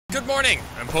Good morning,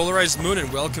 I'm PolarizedMoon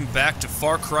and welcome back to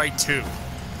Far Cry 2.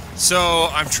 So,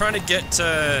 I'm trying to get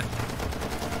to...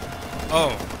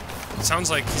 Oh, it sounds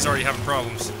like he's already having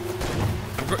problems.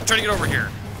 I'm trying to get over here.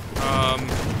 I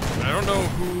don't know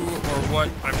who or what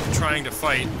I'm trying to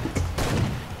fight.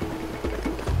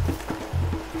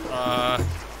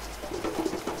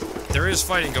 There is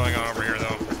fighting going on over here,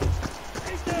 though.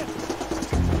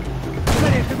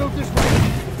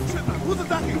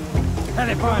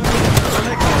 Oh,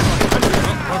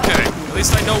 okay, at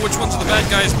least I know which ones are the bad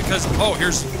guys because... Oh,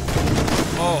 here's...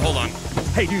 Oh, hold on.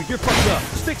 Hey, dude, you're fucked up.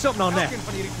 Stick something on that.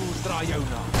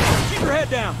 Keep your head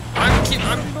down. I'm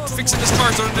fixing this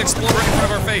car so it doesn't explode right in front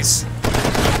of our face.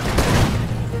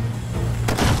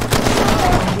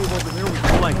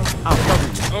 I'll cover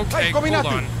you. Okay, hold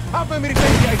on. I'm trying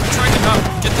to not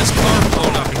get this car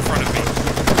blown up in front of me.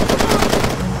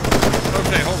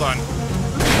 Okay, hold on.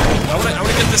 I want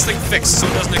to get this thing fixed so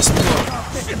it doesn't explode.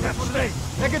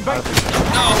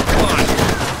 No, come on.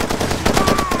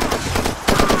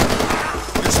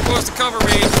 You're supposed to cover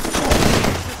me.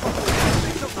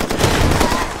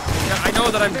 Yeah, I know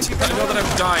that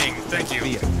I'm dying. Thank you.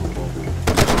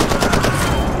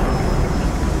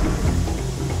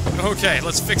 Okay,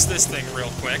 let's fix this thing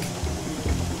real quick.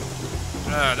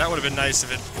 That would have been nice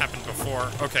if it happened before.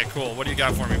 Okay, cool. What do you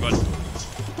got for me, bud?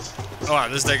 Oh, wow,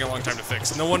 this is taking a long time to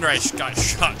fix. No wonder I got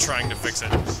shot trying to fix it.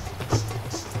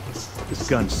 This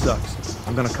gun sucks.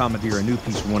 I'm gonna commandeer a new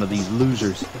piece from one of these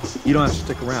losers. You don't have to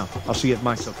stick around. I'll see you at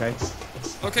Mike's, okay?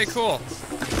 Okay, cool.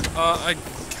 I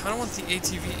kind of want the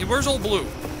ATV. Where's Old Blue?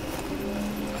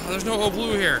 Oh, there's no Old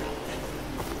Blue here.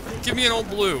 Give me an Old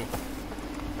Blue.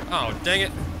 Oh, dang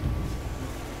it.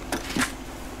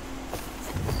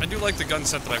 I do like the gun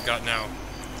set that I've got now.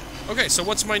 Okay, so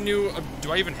what's my new...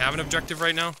 do I even have an objective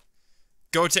right now?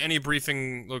 Go to any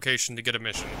briefing location to get a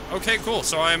mission. Okay, cool,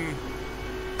 so I'm...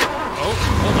 Oh,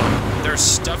 hold on. There's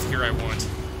stuff here I want.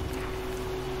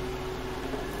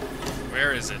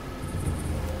 Where is it?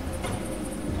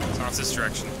 It's off this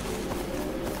direction.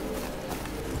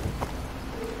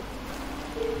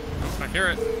 I hear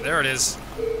it. There it is.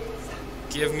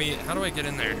 Give me... How do I get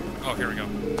in there? Oh, here we go.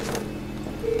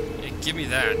 Yeah, give me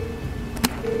that.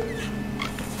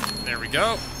 There we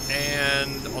go.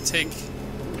 And I'll take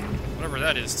whatever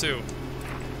that is, too.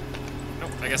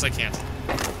 Nope, I guess I can't.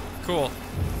 Cool.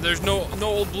 There's no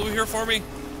Old Blue here for me?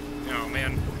 Oh,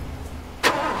 man.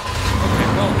 Okay,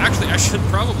 well, actually, I should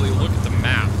probably look at the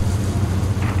map.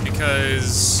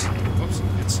 Because... Whoops,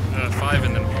 it's 5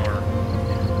 and then R.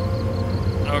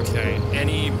 Okay,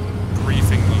 any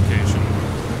briefing location.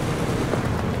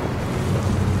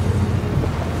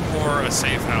 Or a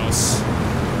safe house.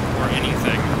 Or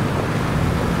anything.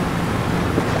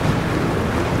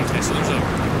 Okay, so there's a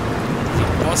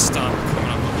bus stop coming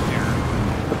up over here.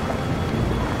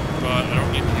 But I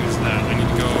don't need to use that. I need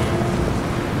to go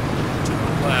to the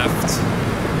left.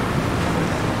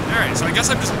 Alright, so I guess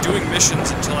I'm just doing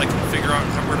missions until I can figure out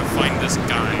where to find this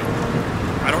guy.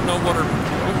 I don't know what are...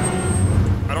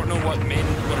 I don't know what are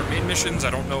main missions. I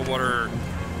don't know what are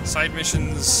side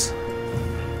missions.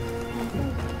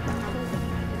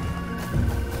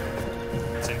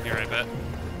 It's in here, I bet.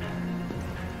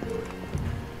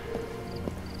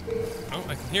 Oh,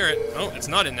 I can hear it. Oh, it's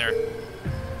not in there.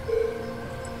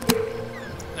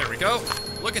 There we go.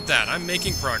 Look at that. I'm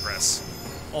making progress.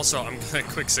 Also, I'm gonna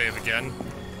quick save again.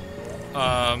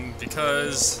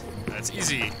 Because that's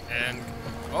easy. And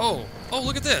oh,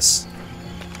 look at this.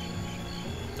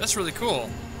 That's really cool.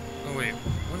 Oh wait,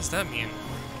 what does that mean?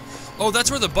 Oh, that's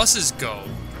where the buses go.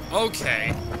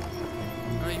 Okay.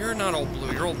 You're not Old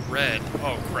Blue, you're Old Red.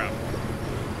 Oh crap.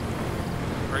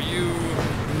 Are you...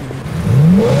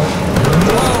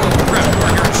 Oh crap,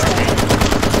 we're here to shoot me.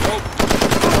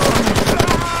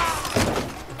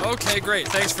 Oh. Okay, great,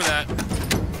 thanks for that.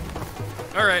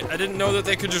 Alright, I didn't know that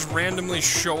they could just randomly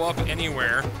show up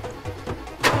anywhere.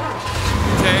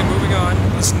 Okay, moving on.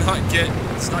 Let's not get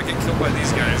killed by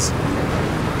these guys.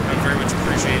 I very much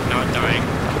appreciate not dying.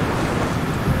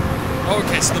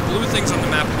 Okay, so the blue things on the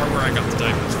map are where I got the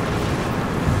diamonds from.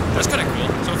 That's kind of cool.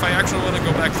 So if I actually want to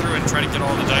go back through and try to get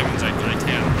all the diamonds, I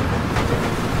can.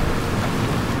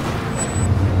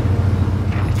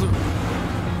 Blue.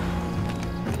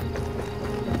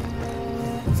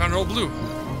 Found an Old Blue.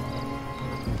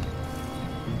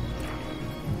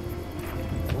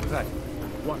 What was that?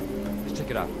 One. Let's check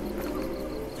it out.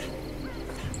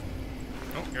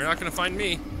 Oh, you're not gonna find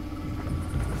me.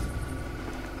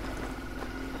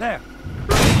 There.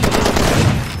 I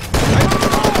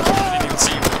didn't even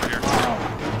see you over here.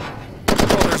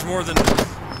 Oh, there's more than...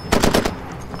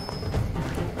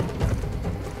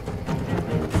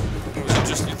 Was it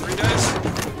just you three guys?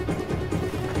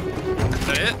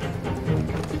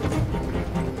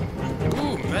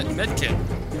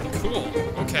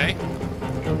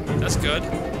 good.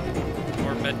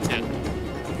 Or medkit.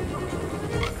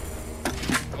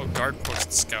 Oh, guard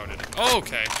post scouted. Oh,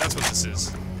 okay, that's what this is.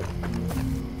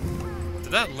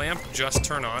 Did that lamp just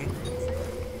turn on?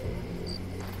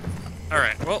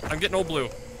 Alright, well, I'm getting old blue.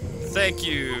 Thank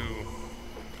you.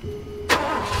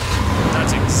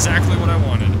 That's exactly what I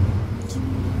wanted.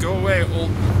 Go away,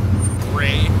 old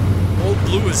gray. Old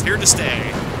blue is here to stay.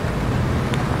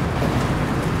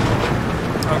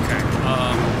 Okay,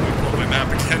 let me pull up my map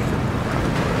again.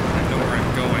 I know where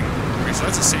I'm going. Okay, so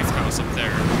that's a safe house up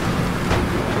there.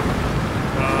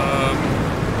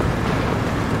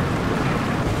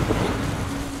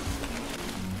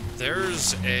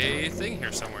 There's a thing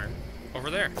here somewhere. Over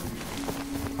there.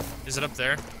 Is it up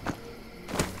there?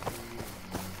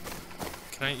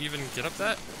 Can I even get up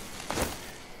that?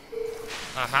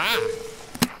 Aha!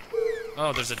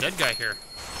 Oh, there's a dead guy here.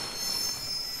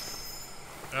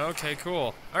 Okay,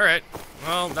 cool. Alright.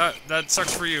 Well, that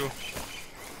sucks for you.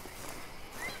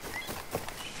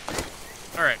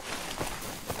 Alright.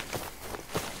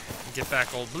 Get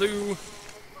back, old blue.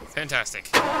 Fantastic.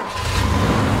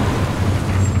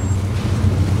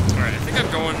 Alright, I think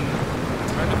I'm going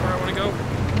kind of where I want to go.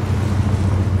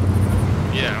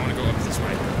 Yeah, I want to go up this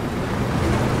way.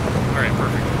 Alright,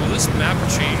 perfect. Will this map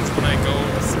change when I go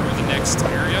through the next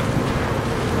area?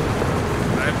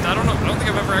 I don't know. I don't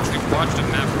think I've ever actually watched a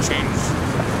map change.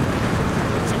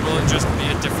 So will it just be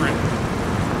a different...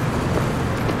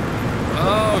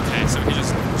 Oh, okay, so he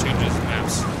just changes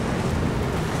maps.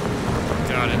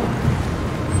 Got it.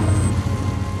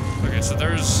 Okay, so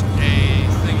there's a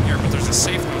thing here, but there's a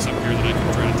safe house up here that I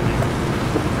can try to take.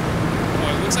 Oh,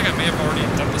 it looks like I may have already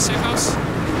done the safe house.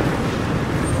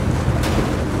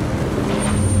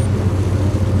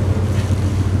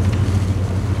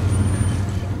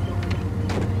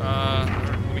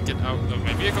 Let me get out of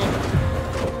my vehicle.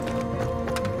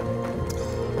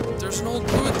 There's an old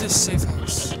blue at this safe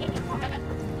house.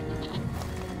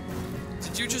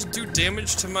 Did you just do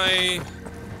damage to my...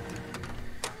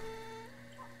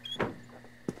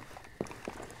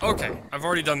 Okay, I've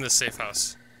already done this safe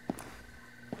house.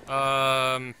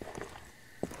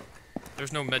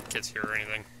 There's no medkits here or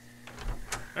anything.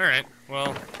 Alright,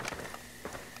 well...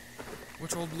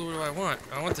 Which old blue do I want?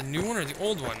 I want the new one or the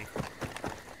old one?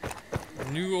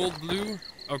 New old blue?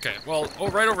 Okay, well, oh,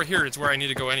 right over here is where I need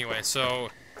to go anyway, so...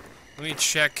 Let me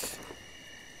check...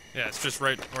 Yeah, it's just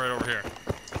right over here.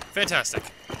 Fantastic.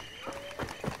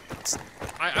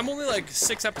 I'm only like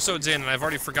 6 episodes in, and I've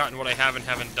already forgotten what I have and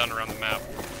haven't done around the map.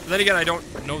 But then again, I don't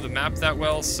know the map that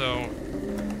well, so...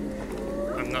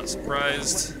 I'm not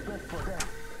surprised.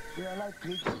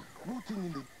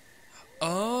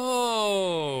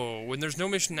 Oh! When there's no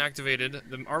mission activated,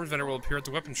 the arms vendor will appear at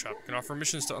the weapon shop. You can offer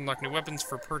missions to unlock new weapons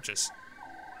for purchase.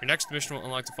 Your next mission will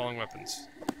unlock the following weapons.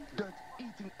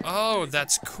 Oh,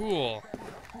 that's cool.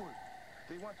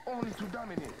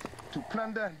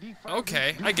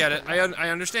 Okay, I get it. I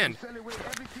understand.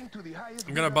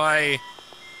 I'm gonna buy...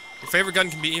 Your favorite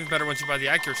gun can be even better once you buy the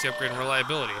accuracy upgrade and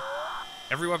reliability.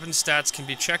 Every weapon's stats can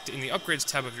be checked in the upgrades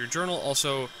tab of your journal.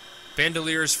 Also,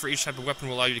 bandoliers for each type of weapon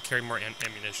will allow you to carry more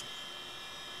ammunition.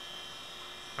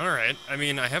 Alright, I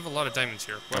mean, I have a lot of diamonds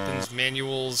here. Weapons,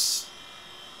 manuals...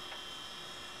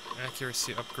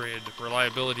 Accuracy upgrade,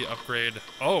 reliability upgrade.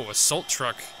 Oh, assault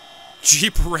truck.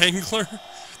 Jeep Wrangler?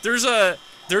 There's a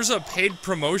paid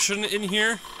promotion in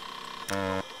here.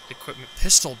 Equipment,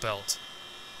 pistol belt.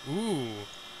 Ooh.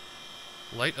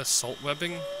 Light assault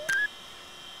webbing.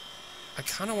 I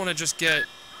kind of want to just get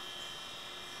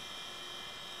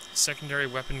secondary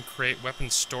weapon crate, weapon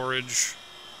storage.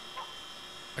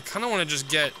 I kind of want to just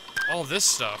get all this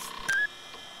stuff.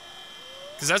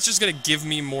 Because that's just going to give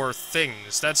me more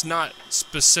things. That's not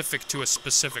specific to a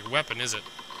specific weapon, is it?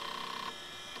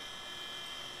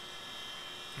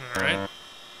 Alright.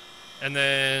 And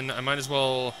then I might as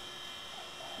well...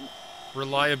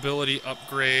 Reliability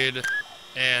upgrade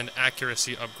and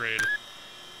accuracy upgrade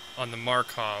on the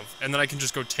Markov. And then I can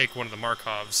just go take one of the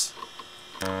Markovs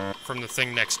from the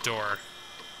thing next door.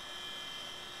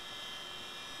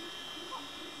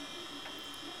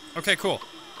 Okay, cool.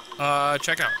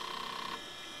 Check out.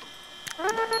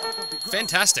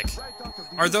 Fantastic.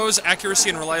 Are those accuracy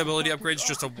and reliability upgrades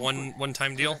just a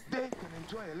one-time deal?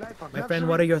 My friend,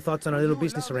 what are your thoughts on a little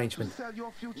business arrangement?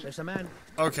 There's a man.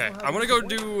 Okay, I want to go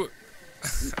do...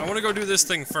 I want to go do this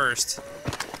thing first.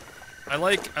 I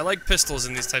like pistols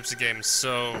in these types of games,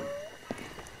 so...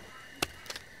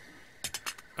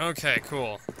 Okay,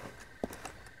 cool.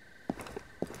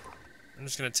 I'm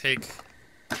just gonna take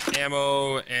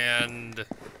ammo and...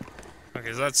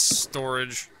 Okay, so that's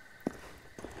storage.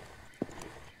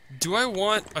 Do I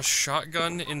want a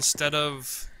shotgun instead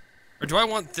of Or do I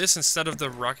want this instead of the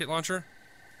rocket launcher?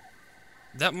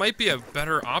 That might be a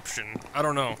better option. I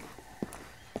don't know.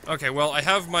 Okay, well, I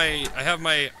have my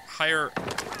higher...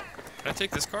 Can I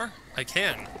take this car? I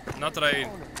can. Not that I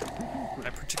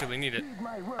particularly need it.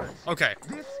 Okay.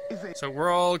 So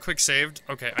we're all quick saved.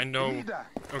 Okay, I know...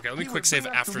 Okay, let me quick save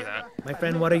after that. My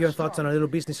friend, what are your thoughts on a little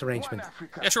business arrangement?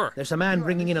 Yeah, sure. There's a man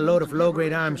bringing in a load of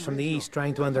low-grade arms from the east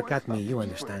trying to undercut me, you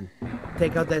understand.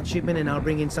 Take out that shipment and I'll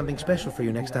bring in something special for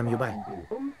you next time you buy.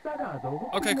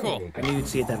 Okay, cool. I knew you'd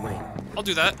see it that way. I'll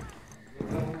do that.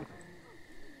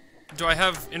 Do I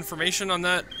have information on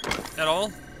that at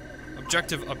all?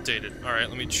 Objective updated. Alright,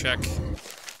 let me check.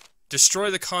 Destroy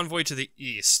the convoy to the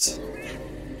east.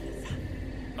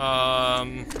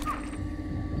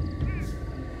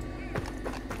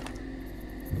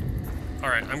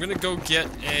 Alright, I'm gonna go get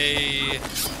a...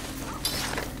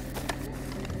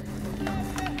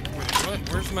 Wait, what?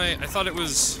 Where's my... I thought it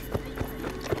was...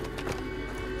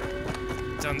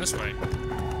 down this way.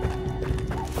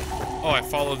 Oh, I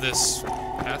follow this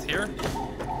path here?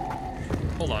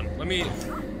 Hold on, let me...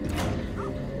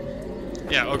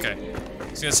 Yeah, okay. I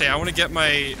was gonna say, I wanna get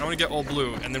Old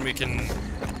Blue, and then we can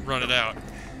run it out.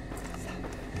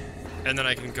 And then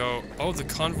I can go... Oh, the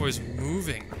convoy's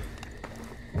moving.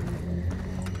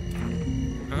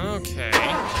 Okay.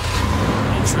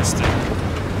 Interesting.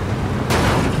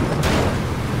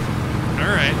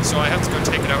 Alright, so I have to go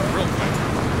take it out real quick.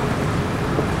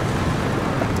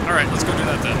 Alright, let's go do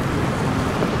that then.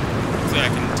 Hopefully I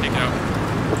can take it out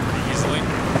pretty easily.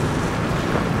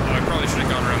 Oh, I probably should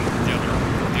have gone around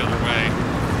the other way.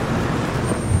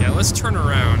 Yeah, let's turn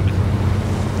around.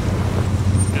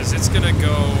 Because it's gonna be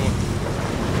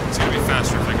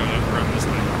faster if I go around this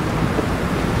way.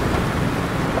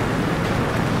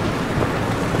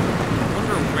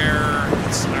 Where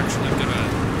it's actually gonna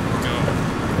go.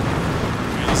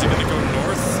 I mean, is it gonna go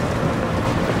north?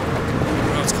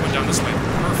 No, it's coming down this way.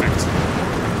 Perfect.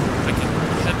 I can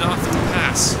head off the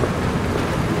pass.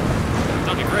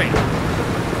 That'll be great.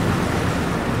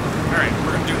 Alright,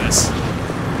 we're gonna do this.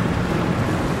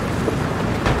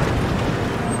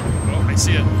 Oh, I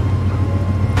see it.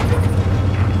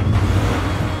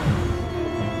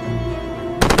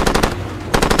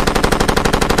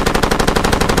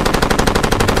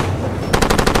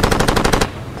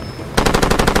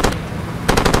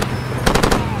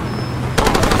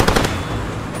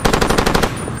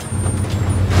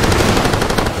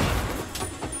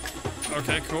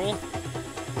 Okay, cool.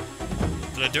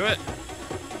 Did I do it?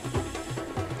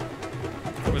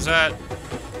 Was that...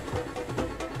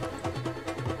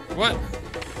 What?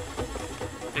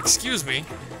 Excuse me?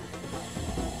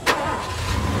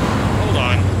 Hold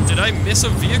on. Did I miss a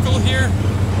vehicle here?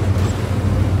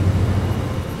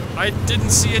 I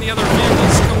didn't see any other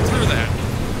vehicles come through that.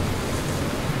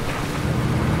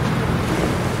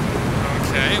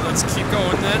 Okay, let's keep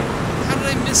going then. How did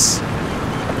I miss...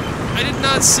 I did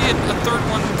not see a third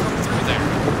one come through there.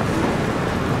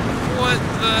 What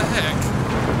the heck?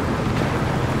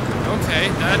 Okay,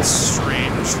 that's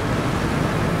strange.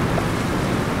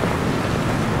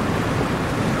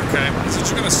 Okay, is it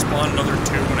just gonna spawn another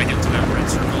two when I get to that red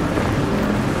circle?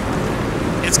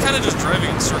 It's kind of just driving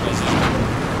in circles, isn't it?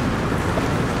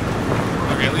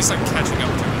 Okay, at least I'm catching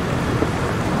up to it.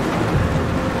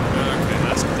 Okay,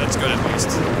 that's good at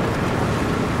least.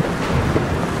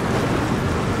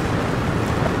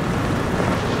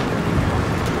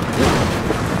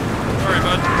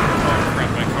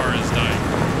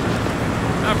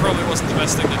 That probably wasn't the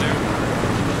best thing to do.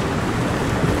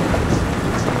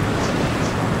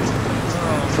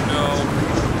 Oh no.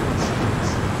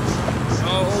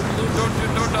 Oh, Old Blue,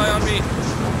 don't die on me.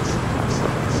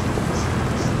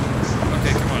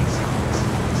 Okay, come on.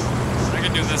 I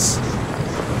can do this.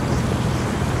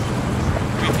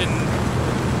 We can...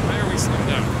 Why are we slowing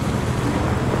down?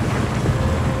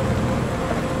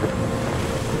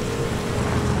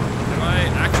 Am I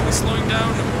actually slowing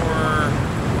down, or...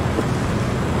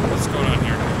 What's going on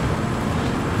here?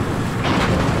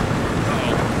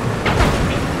 Uh-oh.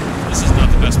 This is not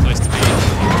the best place to be.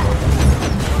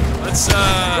 Let's,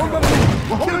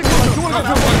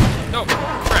 No,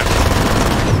 crap.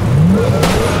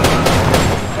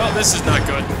 Well, this is not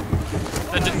good.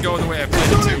 That didn't go the way I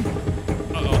planned it to.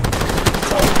 Uh-oh.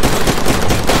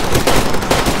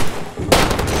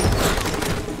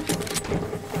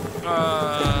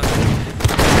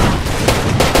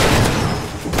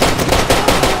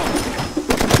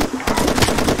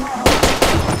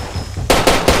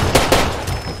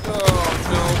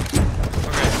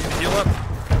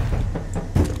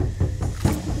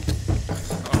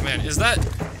 Is that...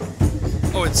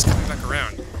 Oh, it's coming back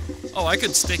around. Oh, I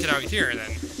could stake it out here,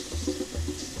 then.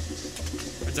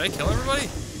 Did I kill everybody?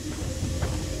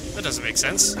 That doesn't make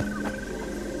sense.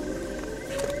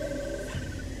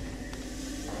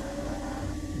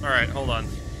 Alright, hold on.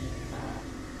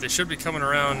 They should be coming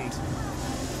around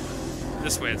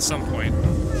this way at some point.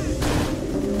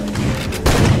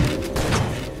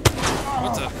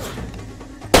 What the?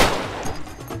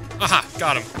 Aha!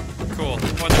 Got him. Cool.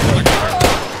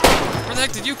 Where the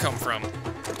heck did you come from?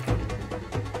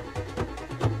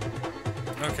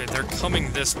 Okay, they're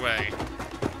coming this way.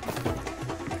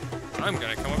 I'm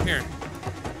gonna come up here.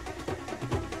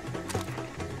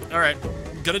 Alright,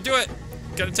 gotta do it!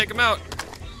 Gotta take them out!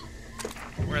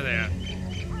 Where are they at?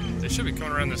 They should be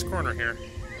coming around this corner here.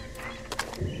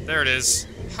 There it is.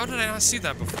 How did I not see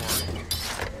that before?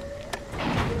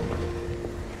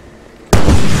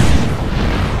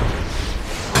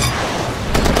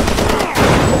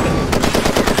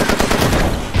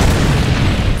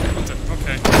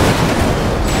 Okay.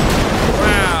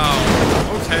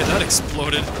 Wow! Okay, that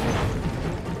exploded.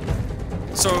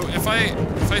 So if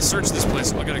I search this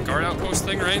place, I'll get a guard outpost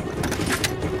thing, right?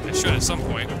 I should at some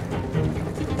point.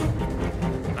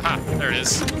 Aha, there it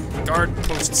is. Guard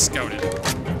post scouted.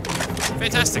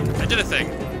 Fantastic, I did a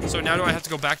thing. So now do I have to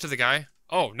go back to the guy?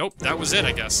 Oh, nope, that was it,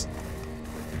 I guess.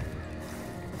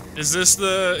 Is this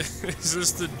the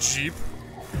Jeep?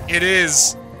 It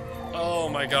is. Oh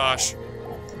my gosh.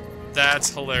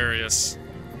 That's hilarious.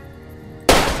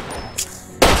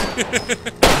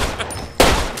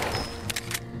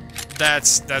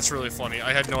 That's really funny.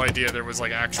 I had no idea there was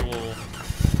like actual.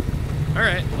 All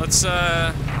right, let's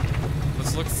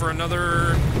look for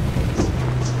another.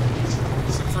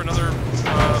 Let's look for another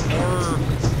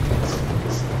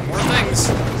more things.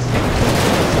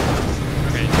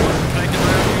 Okay, can I get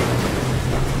around you?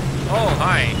 Oh,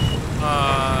 hi.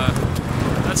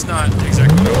 That's not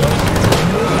exactly.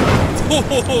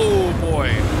 Oh boy.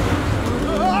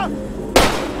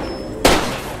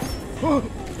 Oh,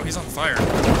 he's on fire.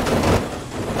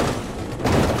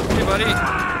 Hey, buddy.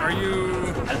 Are you...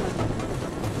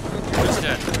 Who's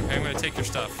dead? Okay, I'm gonna take your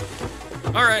stuff.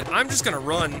 Alright, I'm just gonna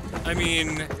run. I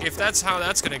mean, if that's how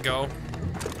that's gonna go,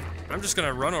 I'm just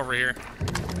gonna run over here.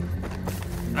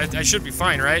 I should be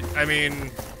fine, right? I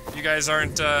mean, you guys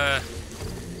aren't,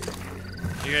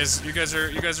 You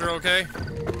guys are okay?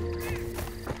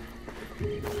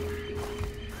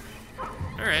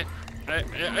 Alright.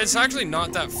 It's actually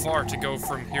not that far to go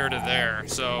from here to there,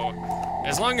 so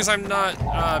as long as I'm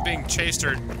not being chased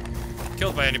or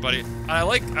killed by anybody. I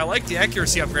like the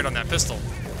accuracy upgrade on that pistol.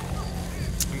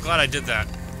 I'm glad I did that.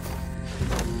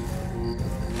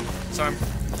 So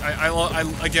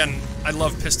again, I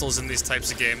love pistols in these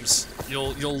types of games.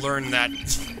 You'll learn that.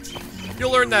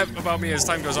 You'll learn that about me as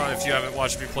time goes on if you haven't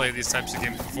watched me play these types of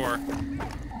games before.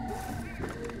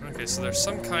 Okay, so there's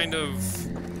some kind of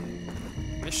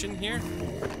mission here?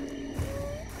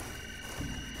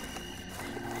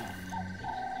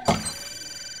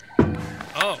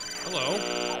 Oh, hello.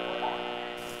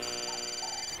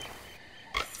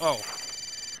 Oh.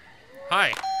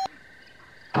 Hi.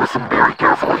 Listen very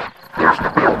carefully. There's an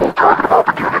available target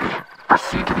opportunity.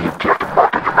 Proceed to the objective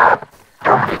marked on your map.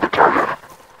 Dominate the target.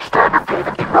 Standard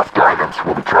payment and rough guidance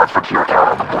will be transferred to your account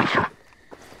on completion.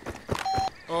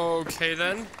 Okay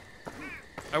then.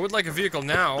 I would like a vehicle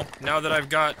now that I've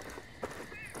got...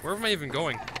 Where am I even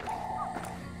going?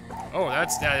 Oh,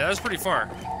 that's pretty far.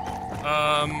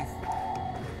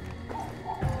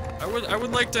 I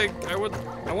would like to, I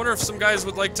wonder if some guys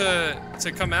would like to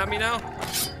come at me now?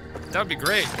 That would be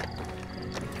great.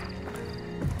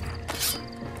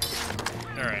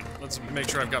 Alright, let's make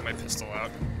sure I've got my pistol out.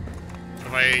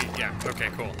 Yeah, okay,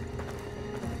 cool.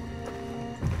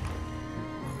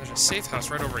 There's a safe house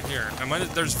right over here.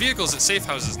 There's vehicles at safe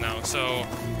houses now, so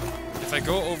if I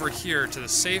go over here to the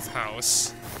safe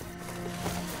house,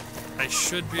 I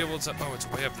should be able to... Oh, it's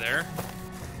way up there?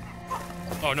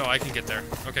 Oh, no, I can get there.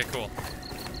 Okay, cool.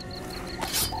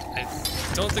 I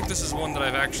don't think this is one that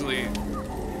I've actually...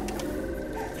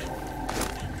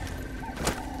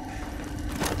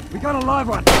 We got a live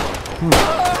one!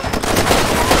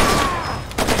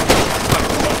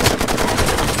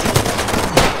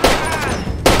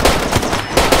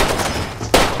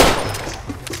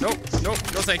 Nope,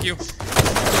 no thank you.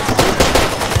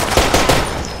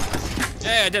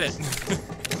 Yeah, I did it.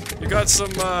 You got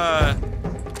some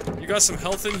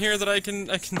health in here that I can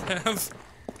have?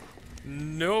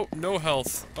 Nope, no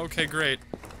health. Okay, great.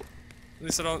 At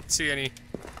least I don't see any.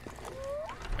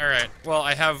 Alright, well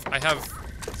I have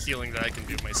healing that I can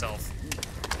do myself.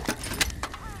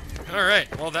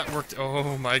 Alright, well that worked.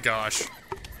 Oh my gosh.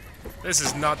 This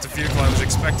is not the vehicle I was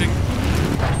expecting.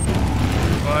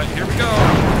 But here we go.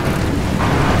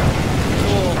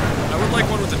 Cool. I would like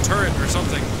one with a turret or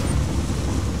something.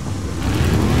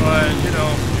 But, you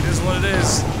know, it is what it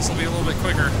is. This will be a little bit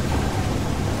quicker.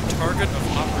 Target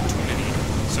of opportunity.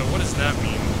 So what does that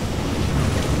mean?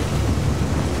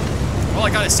 Well, I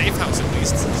got a safe house at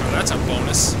least, so that's a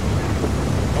bonus.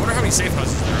 I wonder how many safe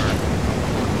houses there are.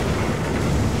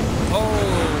 Oh,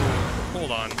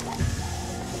 hold on.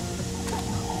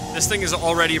 This thing is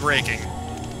already breaking.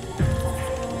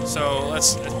 So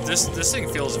let's. This thing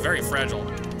feels very fragile.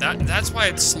 That's why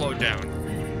it's slowed down.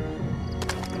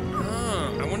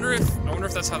 I wonder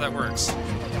if that's how that works.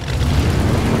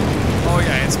 Oh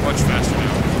yeah, it's much faster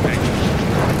now. Okay.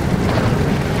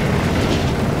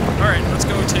 Alright, let's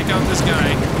go take out this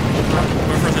guy.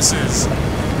 Whoever this is.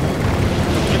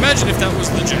 Imagine if that was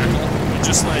the jackal. And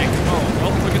just like, oh,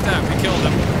 well, look at that, we killed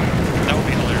him. That would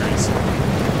be hilarious.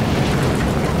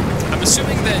 I'm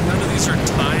assuming that none of these are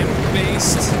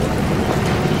time-based.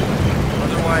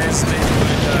 Otherwise, they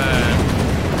would,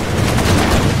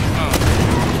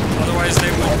 otherwise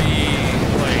they would be,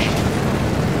 like,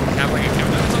 have like a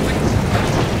countdown or something?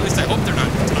 At least I hope they're not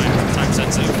time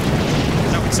sensitive.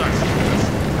 That would suck.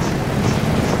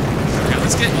 Okay,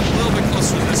 let's get a little bit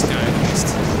closer to this guy at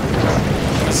least.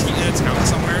 Is he in a town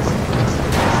somewhere?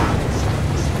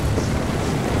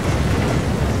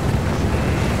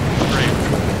 Great.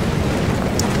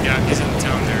 Yeah, he's in the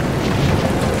town there.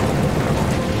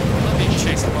 I'm not being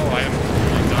chased. Oh, I'm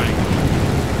dying.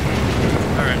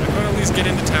 Alright, I'm going to at least get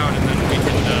into town and then we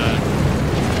can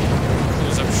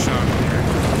close up shop here.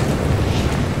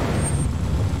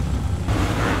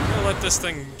 Alright, I'm going to let this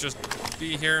thing just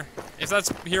be here. If that's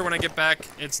here when I get back,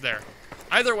 it's there.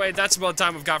 Either way, that's about the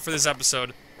time we've got for this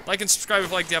episode. Like and subscribe if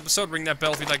you like the episode. Ring that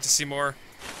bell if you'd like to see more.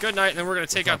 Good night, and then we're going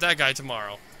to take out that guy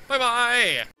tomorrow.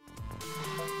 Bye-bye!